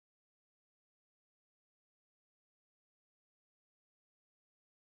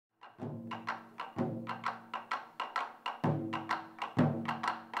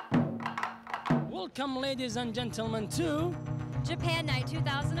Welcome, ladies and gentlemen, to Japan Night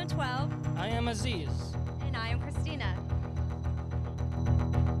 2012. I am Aziz. And I am Christina.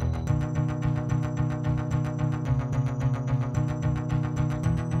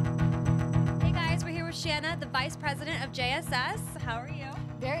 Hey guys, we're here with Shanna, the Vice President of JSS. How are you?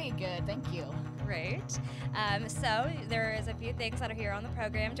 Very good, thank you. Great. So there is a few things that are here on the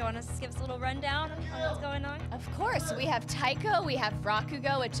program. Do you want to give us a little rundown on what's going on? Of course, we have Taiko, we have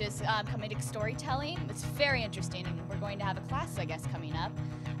Rakugo, which is comedic storytelling. It's very interesting, and we're going to have a class, I guess, coming up.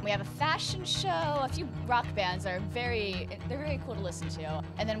 We have a fashion show. A few rock bands are very cool to listen to.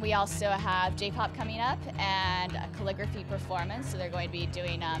 And then we also have J-pop coming up and a calligraphy performance. So they're going to be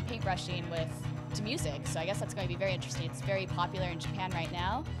doing paintbrushing to music. So I guess that's going to be very interesting. It's very popular in Japan right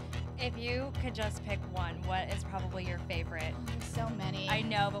now. If you could just pick one, what is probably your favorite? Oh, there's so many. I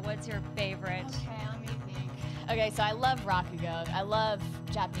know, but what's your favorite? Okay, let me think. Okay, so I love Rakugo. I love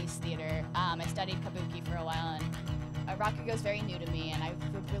Japanese theater. I studied kabuki for a while, and Rakugo is very new to me, and I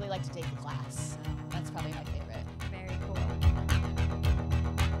would really like to take the class. So that's probably my favorite. Very cool.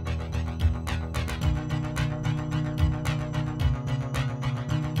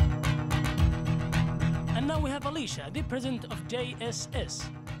 And now we have Alicia, the president of JSS.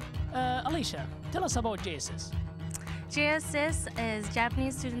 Alicia, tell us about JSS. JSS is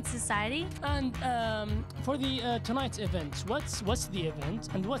Japanese Student Society. And for the tonight's event, what's the event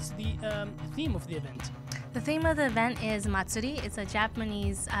and what's the theme of the event? The theme of the event is Matsuri. It's a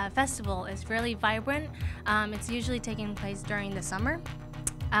Japanese festival. It's really vibrant. It's usually taking place during the summer.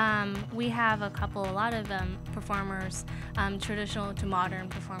 We have a lot of performers, traditional to modern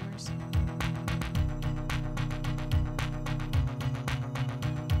performers.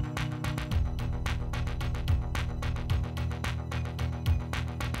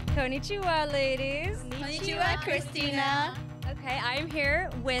 Konnichiwa, ladies. Konnichiwa, Christina. Okay, I am here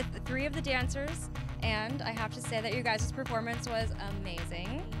with 3 of the dancers, and I have to say that your guys' performance was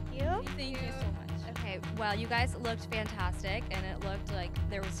amazing. Thank you. Thank you so much. Okay, well, you guys looked fantastic, and it looked like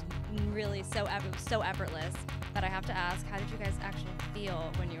there was really so effortless that I have to ask, how did you guys actually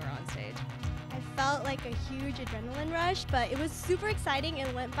feel when you were on stage? I felt like a huge adrenaline rush, but it was super exciting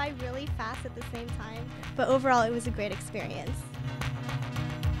and went by really fast at the same time. But overall, it was a great experience.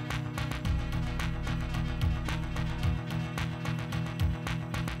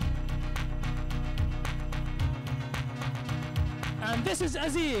 And this is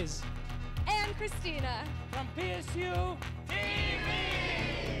Aziz And Christina. from PSU.